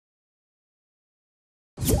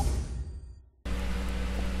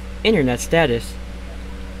Internet status.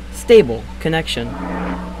 Stable connection.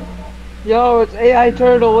 Yo, it's AI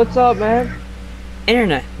Turtle. What's up, man?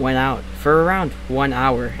 Internet went out for around 1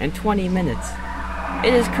 hour and 20 minutes.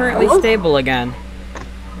 It is currently stable again.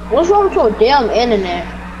 What's wrong with your damn internet?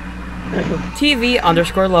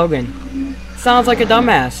 TV_Logan. Sounds like a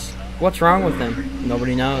dumbass. What's wrong with him?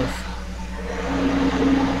 Nobody knows.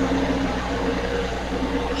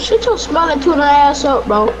 Shut your smelling tuna ass up,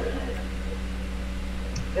 bro.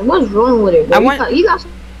 And what's wrong with it, bro?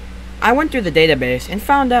 I went through the database and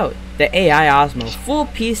found out that AI Osmo full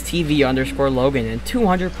piece TV_Logan and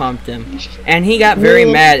 200 pumped him. And he got very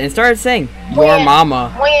mad and started saying, "Your mama."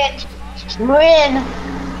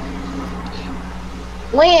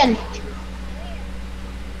 When?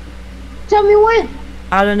 Tell me when.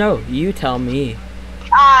 I don't know. You tell me.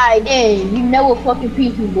 Alright then, you never fucking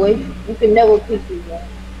peek me, boy. You can never peek me, boy.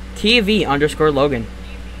 TV_Logan.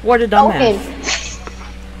 What a dumbass. Okay.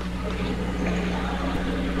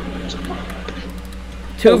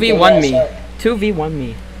 2v1 me. 2v1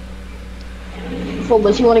 me.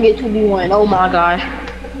 But you wanna get 2v1? Oh my god.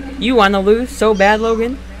 You wanna lose so bad,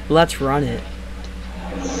 Logan? Let's run it.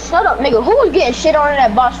 Shut up, nigga. Who was getting shit on in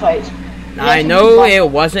that boss fight? I know it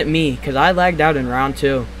wasn't me, cause I lagged out in round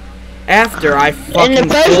 2. After I fucking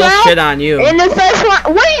bullshit on you. In the first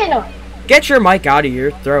round, win! Get your mic out of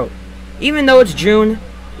your throat. Even though it's June,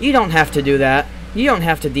 you don't have to do that. You don't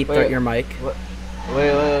have to deep throat your mic. Wait.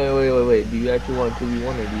 Do you actually want a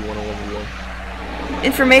 2v1 or do you want a 1v1?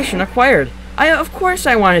 Information acquired. Of course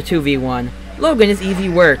I want a 2v1. Logan is easy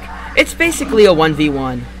work. It's basically a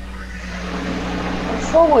 1v1.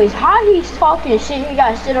 So wait, how he's talking shit? He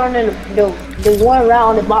got shit on the one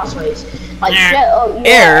round the boss race. Like shut up.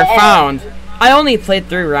 Error found. I only played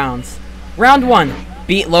 3 rounds. Round 1,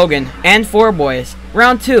 beat Logan and 4 boys.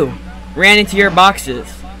 Round 2, ran into your boxes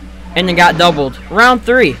and it got doubled. Round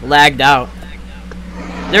 3, lagged out.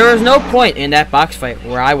 There was no point in that box fight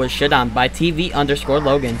where I was shit on by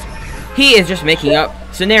TV_Logan. He is just making up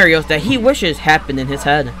scenarios that he wishes happened in his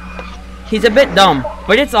head. He's a bit dumb,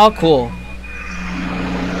 but it's all cool.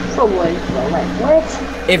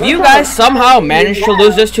 If you guys somehow manage to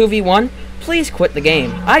lose this 2v1, please quit the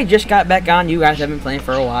game. I just got back on, you guys have been playing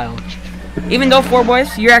for a while. Even though 4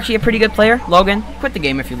 boys, you're actually a pretty good player, Logan, quit the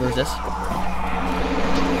game if you lose this.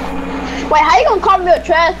 Wait, how you gonna call me a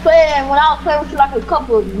trash player and when I was playing with you like a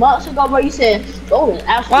couple of months ago, bro, you said Logan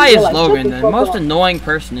absolutely. Why is Logan the most annoying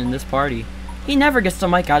person in this party? He never gets the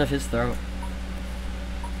mic out of his throat.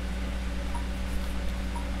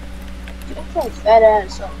 Fat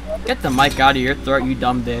ass up, bro. Get the mic out of your throat, you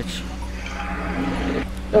dumb bitch.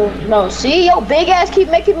 No, see, your big ass keep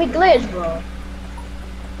making me glitch, bro.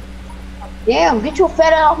 Damn, get your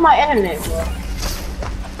fat ass off my internet, bro.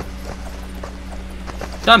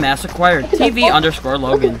 Dumbass acquired.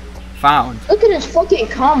 TV_Logan. Found. Look at this fucking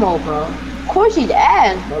combo, bro. Of course he's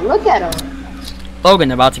ass, but look at him.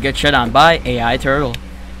 Logan about to get shit on by AI Turtle.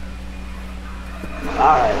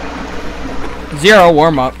 Alright. 0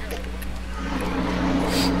 warm up.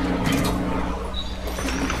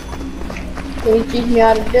 Can you teach me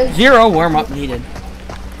how to do? 0 warm up needed.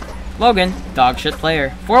 Logan, dog shit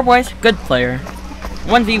player. 4 boys, good player.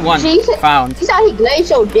 1v1 found. See how he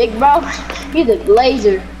glazed your dick, bro? He's a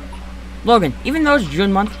glazer. Logan, even though it's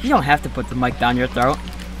June month, you don't have to put the mic down your throat.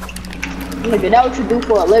 Nigga, that's what you do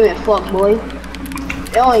for a living, fuck boy.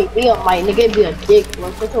 It don't even be a mic, nigga, it be a dick,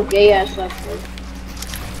 bro. Shut your gay ass up, bro.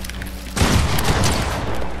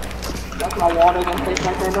 That's my water gonna place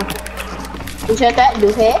right there, bro. You check that,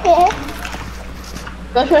 dude. Hey.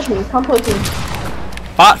 Don't trust me, come push me.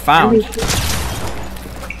 Bot found.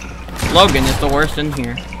 Logan is the worst in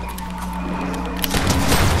here.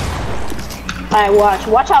 Alright,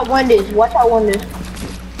 watch how I win this.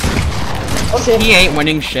 Okay. He ain't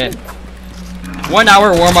winning shit. 1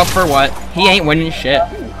 hour warm up for what? He ain't winning shit.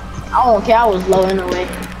 I don't care, I was low anyway.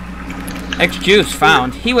 X-Juice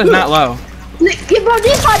found. He was not low. Nigga, bro,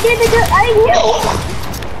 this I did it.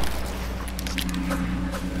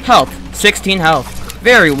 Health. 16 health.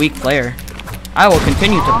 Very weak player. I will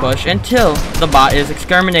continue to push until the bot is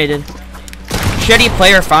exterminated. Shitty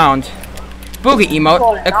player found. Boogie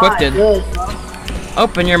emote equipped.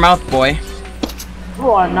 Open your mouth, boy. You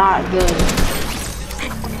are not good.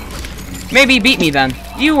 Maybe beat me then.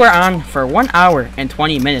 You were on for 1 hour and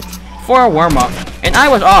 20 minutes for a warm-up, and I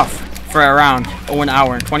was off for around 1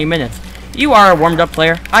 hour and 20 minutes. You are a warmed-up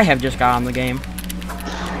player. I have just got on the game.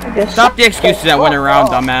 Stop the excuses that went around,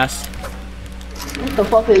 dumbass. What the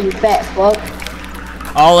fuck are you, fat fuck?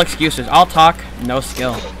 All excuses. All talk, no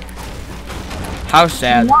skill. How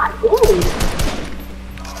sad. Not good.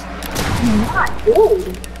 Not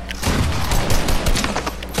good.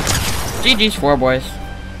 GG's 4 boys.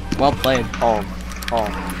 Well played.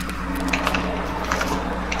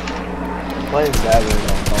 Playing better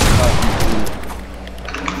though.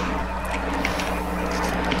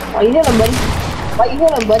 Why you hitting, buddy? Why you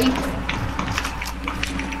hitting, buddy?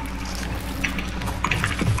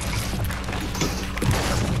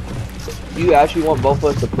 Do you actually want both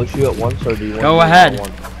of us to push you at once, or do you want Go to do ahead.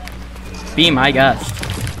 one? Be my guest.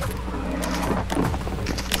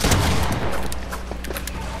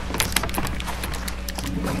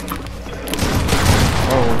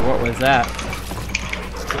 Oh, what was that?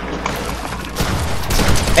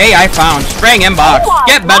 Hey, I found spraying inbox. Oh my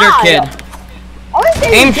Get better, God. kid. Only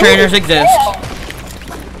thing Aim he do trainers is exist. spam.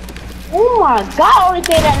 Oh my god, only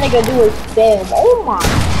thing that nigga do is spam. Oh my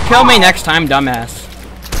Kill me next time, dumbass.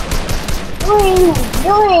 You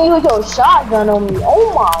ain't use your shotgun on me.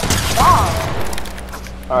 Oh my god.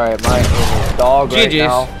 Alright, my aim is dog right GG's.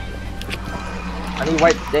 now. I need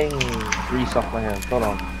white thing grease off my hands. Hold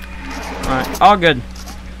on. Alright, all good.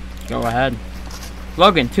 Go ahead.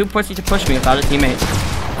 Logan, too pussy to push me without a teammate.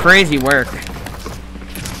 Crazy work.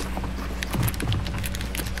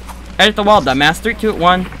 Edit the wall, dumbass. 3, 2,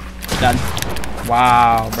 1. Done.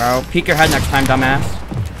 Wow, bro. Peek your head next time, dumbass.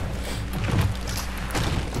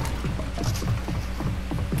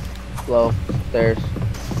 Slow. Stairs.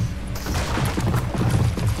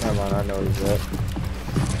 Never mind, I know he's at.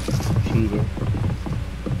 Cheating.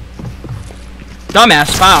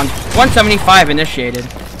 Dumbass found. 175 initiated.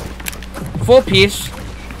 Full piece.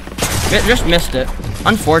 It just missed it.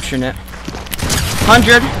 Unfortunate.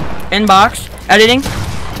 100. Inbox. Editing.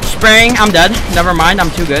 Spraying. I'm dead. Never mind. I'm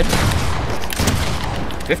too good.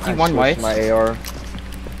 51 whites. My AR.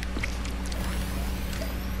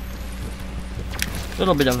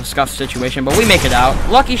 Little bit of a scuffed situation, but we make it out.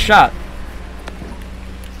 Lucky shot.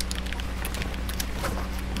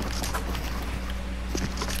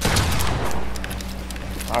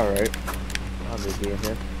 Alright. I'll just be in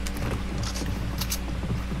here.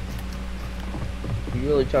 You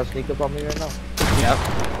really trying to sneak up on me right now? Yep.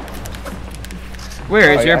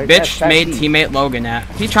 Where is Oh, your yeah, bitch-made that's teammate Logan at?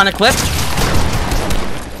 He trying to clip?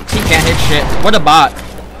 He can't hit shit. What a bot.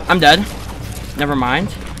 I'm dead. Never mind.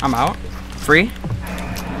 I'm out. Free.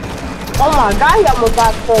 Oh my god, he almost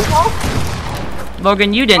got killed, huh?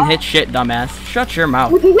 Logan, you didn't hit shit, dumbass. Shut your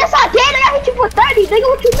mouth. Yes, I did. I hit you for 30. Nigga,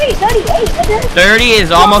 what you mean? 38, nigga. 30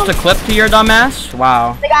 is almost a clip to your dumbass?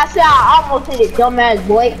 Wow. Nigga, I said I almost hit it, dumbass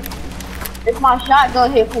boy. It's my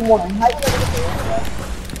shotgun hit for more. How you gonna get it?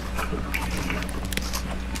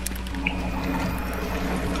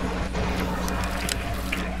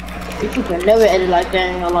 You can never edit like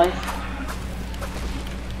that in your life.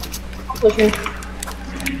 I'm pushing.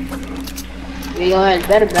 Yeah, your ass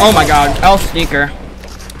better back Oh my up. god. L sneaker.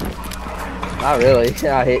 Not really.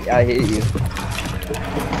 I hit you.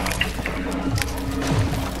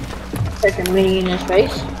 Take a mini in his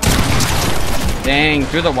face. Dang,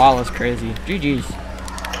 through the wall is crazy. GG's.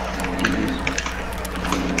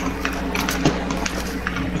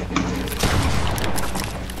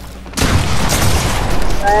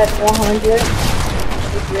 At 100.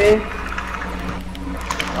 Okay.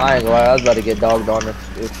 I ain't gonna lie, I was about to get dogged on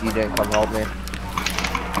if you didn't come help me.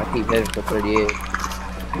 I keep hitting for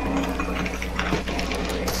 38.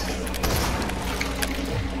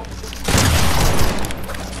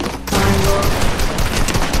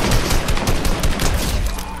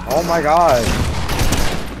 Oh my god.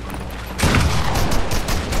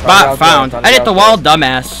 Bot found. I hit the wall,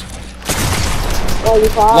 dumbass. Oh, you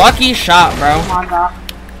found? Lucky shot, Oh bro. my god.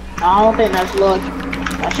 I don't think that's luck.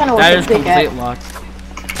 I'm trying to That work is the pick complete at. luck.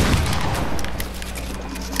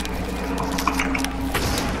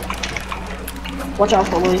 Watch out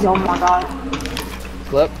for Willie. Oh my god.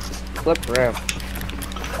 Flip ramp.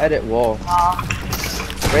 Edit wall.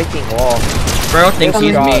 Breaking wall. Bro thinks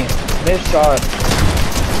he's Shot. me. Miss shot.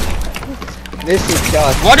 Missing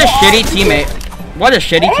shot. What a shitty teammate. What a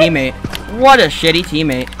shitty teammate. What a shitty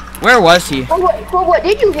teammate. Where was he? For what?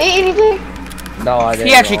 Did you hit anything? No, I didn't.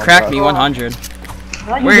 He actually know, cracked bro. me 100.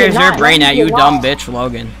 No, you Where did is your not. brain No, at, you did dumb not. bitch,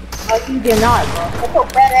 Logan? No, you did not, bro. Shut your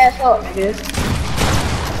fat ass up, nigga.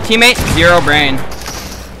 Teammate, 0 brain.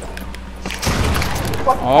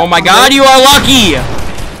 Fuck Oh you, my nigga. god, you are lucky!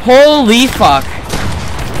 Holy fuck.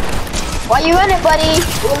 Why you in it, buddy?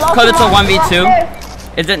 You lost 'Cause in it's a my 1v2? stairs.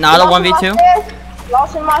 Is it not a You lost in my 1v2? stairs.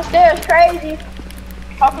 Lost in my stairs, crazy.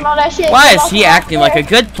 Talking all that shit. Why You is lost he in my acting like a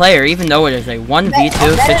stairs. good player even though it is a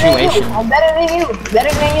 1v2 I'm better than you. situation? I'm better than you.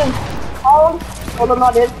 Better than you. Hold him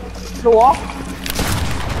out there. The wall.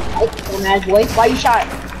 Right, dumbass boy. Why you shot?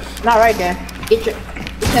 Not right there. Get your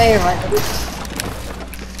hand right there.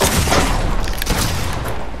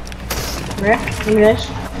 Come here. Give me this.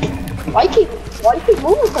 Why you keep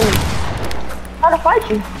moving from me? I'm trying to fight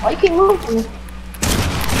you. Why you keep moving from me?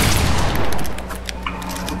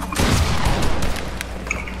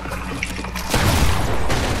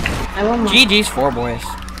 GG's 4 boys.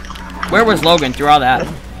 Where was Logan through all that?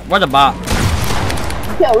 What a bop. You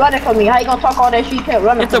can't run it from me. How you gonna talk all that shit? You can't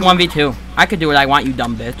run it It's a from me. 1v2. I could do what I want, you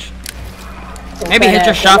dumb bitch. Maybe hit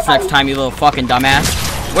your shots next time, you little fucking dumbass.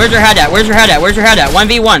 Where's your head at? Where's your head at? Where's your head at?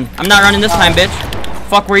 1v1. I'm not running this time, bitch.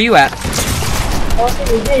 Fuck, where you at?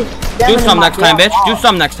 Do something next time, bitch. Do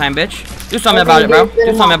something next time, bitch. Do something about it, bro.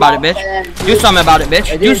 Do something about it, bitch. Do something about it,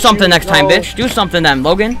 bitch. Do something next time, bitch. Do something then,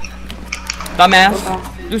 Logan. Dumbass.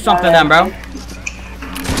 Do something then, bro.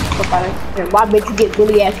 Why bitch you get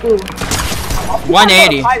bully ass school?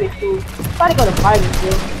 180. Try to go to private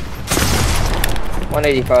school.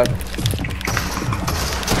 185.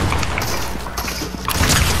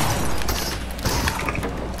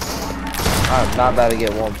 I'm not about to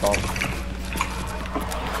get one pump.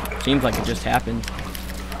 Seems like it just happened.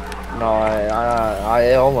 No,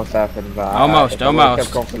 it almost happened, but almost.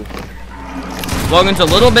 Logan's a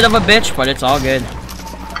little bit of a bitch, but it's all good.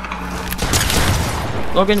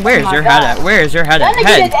 Logan, where's your head at? Where is your head at?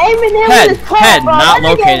 Head, not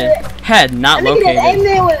located. Head, not located.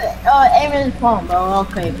 Aiming his pump, bro.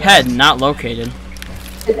 Okay, bro. Head, not located.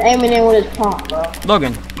 Just aiming in with his pump, bro.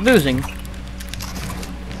 Logan, losing.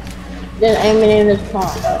 Just aiming in his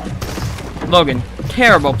pump, bro. Logan,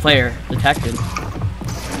 terrible player, detected.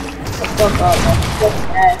 Fuck up, bro.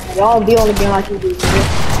 Y'all be on the game like you do, bro.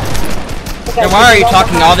 Then why are you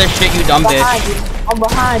talking all this shit, you dumb bitch? I'm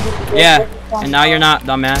behind you. Bro. Yeah, and now you're not,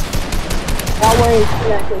 dumbass. That way, you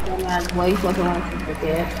dumbass boy. You fucking want to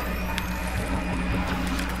forget.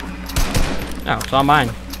 No, it's all mine.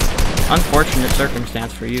 Unfortunate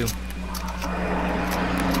circumstance for you.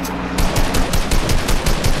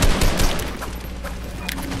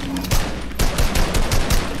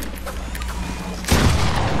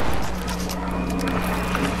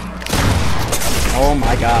 Oh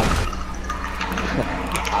my god.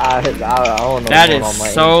 I don't know. That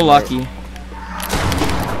is so lucky.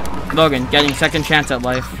 Logan, getting second chance at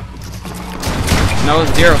life. No,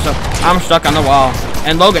 0, so I'm stuck on the wall.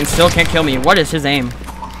 And Logan still can't kill me. What is his aim?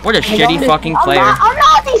 What a shitty fucking player. I'm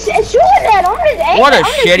not shooting at him. I'm just aiming. What a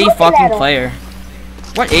shitty fucking player.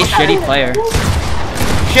 What a shitty player.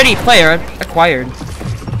 Shitty player acquired.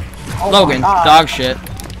 Logan, dog shit.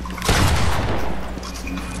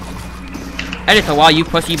 Edit the wall, you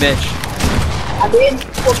pussy bitch. I did.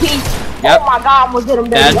 For peace. Yep. Oh my god, I'm gonna get him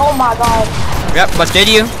dirty. Oh my god. Yep, but did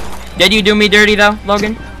you? Did you do me dirty though,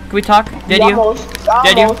 Logan? Can we talk? Did you?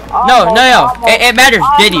 Did you? No. It matters.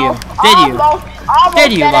 Did you? Did you?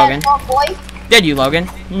 Did you, Logan? Did you, Logan?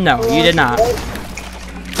 No, you did not.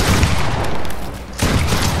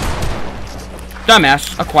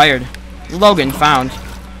 Dumbass acquired. Logan found.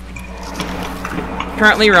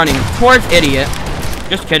 Currently running towards idiot.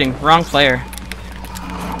 Just kidding. Wrong player.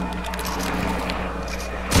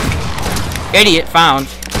 Idiot found.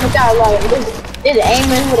 Look out, like, this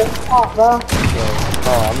aiming with a pump, bro.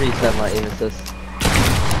 Oh, I'm resetting my aim assist.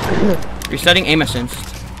 Resetting aim assist.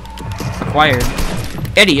 Acquired.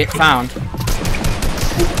 Idiot found.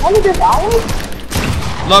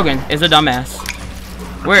 Logan is a dumbass.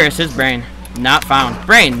 Where is his brain? Not found.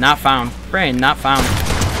 Brain not found. Brain not found.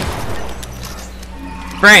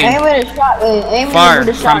 Brain far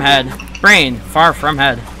from head. Brain far from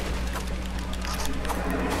head.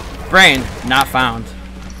 Brain not found.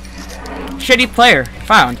 Shitty player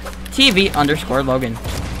found. TV_Logan.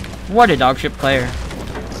 What a dogshit player.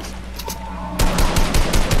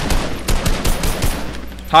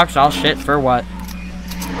 Talks all shit for what?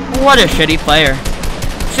 What a shitty player.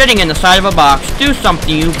 Sitting in the side of a box. Do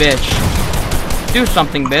something, you bitch. Do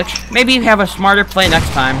something, bitch. Maybe you have a smarter play next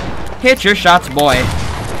time. Hit your shots, boy.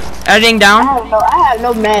 Editing down? I have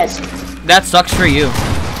no mask. That sucks for you.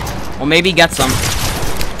 Well, maybe get some.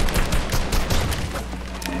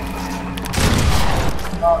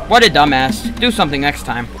 What a dumbass. Do something next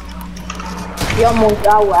time. You almost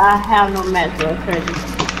got what? I have no mask, bro. Crazy.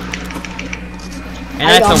 And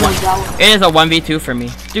it is a 1v2 for me.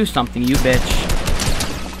 Do something, you bitch.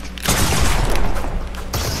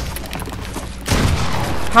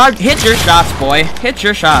 Hit your shots, boy. Hit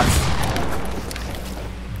your shots.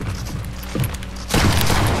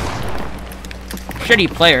 Shitty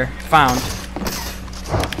player found.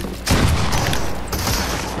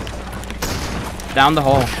 Down the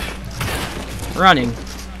hole. Running.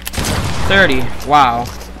 30. Wow.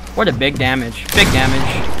 What a big damage. Big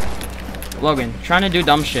damage. Logan, trying to do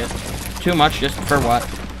dumb shit. Too much just for what?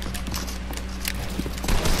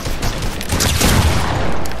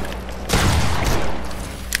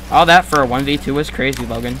 All that for a 1v2 was crazy,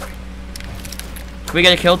 Logan. Can we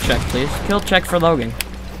get a kill check, please? Kill check for Logan.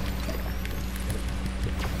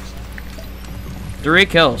 3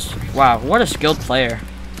 kills. Wow, what a skilled player.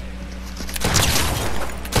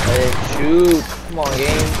 Hey, shoot. Come on,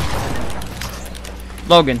 game.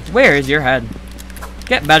 Logan, where is your head?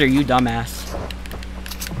 Get better, you dumbass.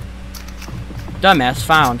 Dumbass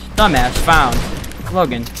found. Dumbass found.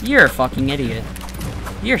 Logan, you're a fucking idiot.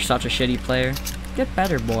 You're such a shitty player. Get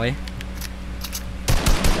better, boy.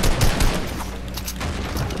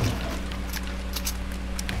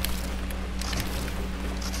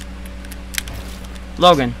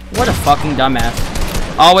 Logan, what a fucking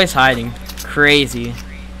dumbass. Always hiding. Crazy.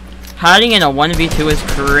 Hiding in a 1v2 is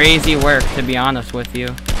crazy work, to be honest with you.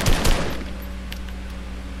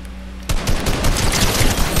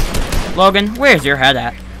 Logan, where's your head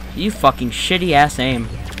at? You fucking shitty ass aim.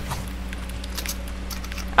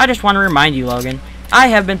 I just want to remind you, Logan, I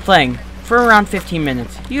have been playing for around 15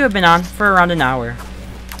 minutes. You have been on for around an hour.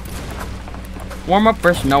 Warm up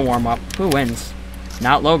versus no warm up. Who wins?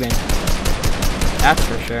 Not Logan. That's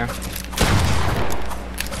for sure.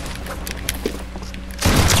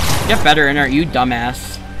 Get better, Inert, you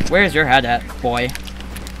dumbass. Where's your head at, boy?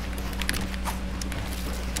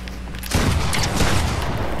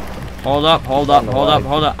 Hold up, hold up, hold up,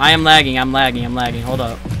 hold up. I am lagging, I'm lagging, I'm lagging. Hold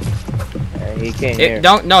up. He can't hear.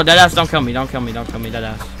 Don't, no, deadass, don't kill me, don't kill me, don't kill me,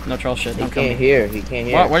 deadass. No troll shit, don't kill me. He can't hear, he can't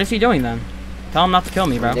hear. What is he doing then? Tell him not to kill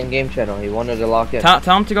me, bro. He's in game channel, he wanted to lock in.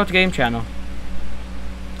 Tell him to go to game channel.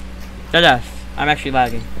 Deadass, I'm actually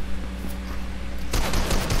lagging.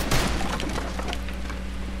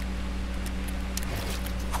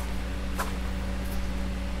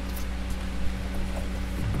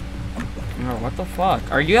 Oh, what the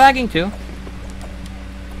fuck? Are you lagging too?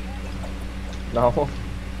 No.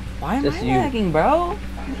 Why am Just I you. lagging, bro?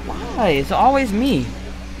 Why? It's always me.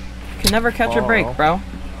 Can never catch a break, bro.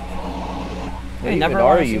 What never even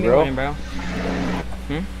wanna are see you, me bro? winning, bro.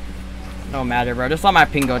 Don't matter, bro. Just let my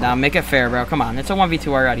ping go down. Make it fair, bro. Come on. It's a 1v2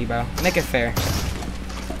 already, bro. Make it fair.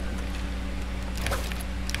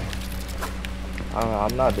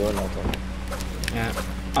 I'm not doing nothing. Yeah.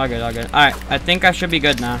 All good, all good. Alright. I think I should be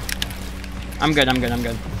good now. I'm good, I'm good, I'm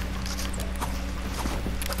good.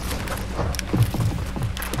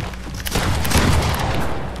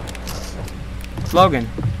 Logan,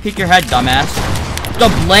 peek your head, dumbass. The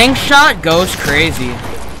blank shot goes crazy.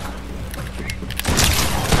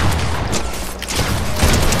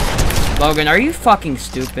 Logan, are you fucking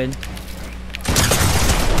stupid?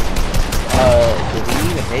 Did he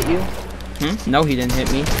even hit you? No, he didn't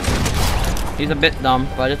hit me. He's a bit dumb,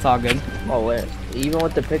 but it's all good. Oh, wait. Even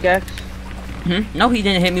with the pickaxe? No, he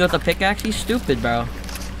didn't hit me with a pickaxe. He's stupid, bro.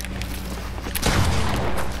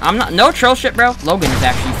 I'm not. No troll shit, bro. Logan is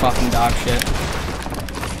actually fucking dog shit.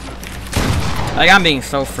 Like, I'm being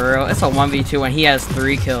so for real. It's a 1v2 and he has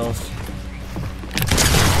 3 kills.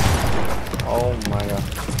 Oh my god.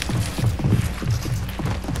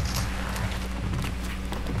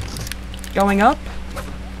 Going up.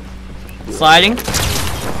 Sliding.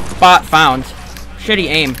 Bot found. Shitty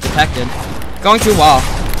aim detected. Going through wall.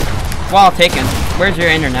 Wall taken. Where's your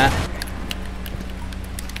internet?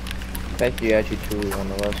 It's actually 2 on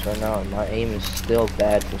the left right now, and my aim is still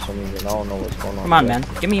bad for some reason. I don't know what's going on. Come on, man.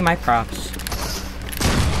 Give me my props.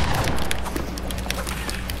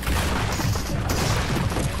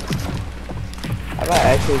 Have I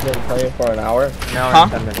actually been playing for an hour? An hour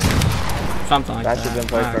and 10 minutes. Something like I've that. actually been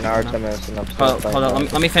playing for an hour, 10 minutes, and I'm still playing. Hold on.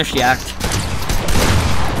 Let me finish the act.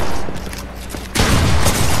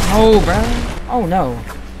 Oh, bro. Oh, no.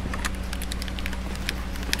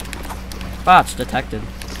 Bots detected.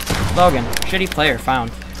 Logan, shitty player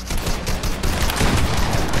found.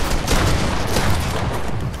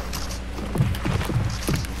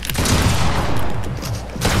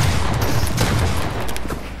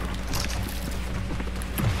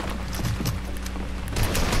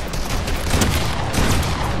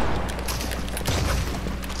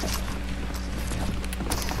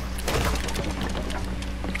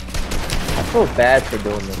 I feel bad for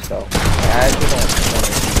doing this though. I actually don't want to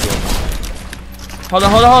keep doing this. Hold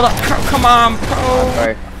on. Come on, bro.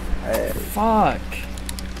 Sorry. Fuck.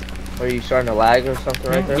 Are you starting to lag or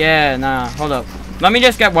something right there? Yeah, nah. Hold up. Let me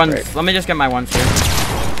just get ones. Great. Let me just get my ones here.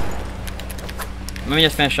 Let me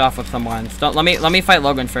just finish off with some ones. Don't let me fight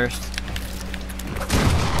Logan first.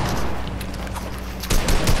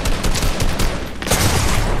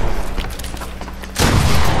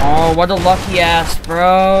 Oh, what a lucky ass,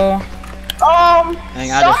 bro.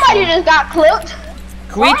 Somebody just got clipped.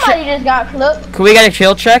 Somebody just got clipped. Can we get a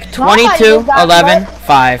kill check? 22, 11,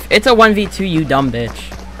 5. It's a 1v2, you dumb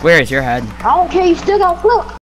bitch. Where is your head? I don't care, you still got flip.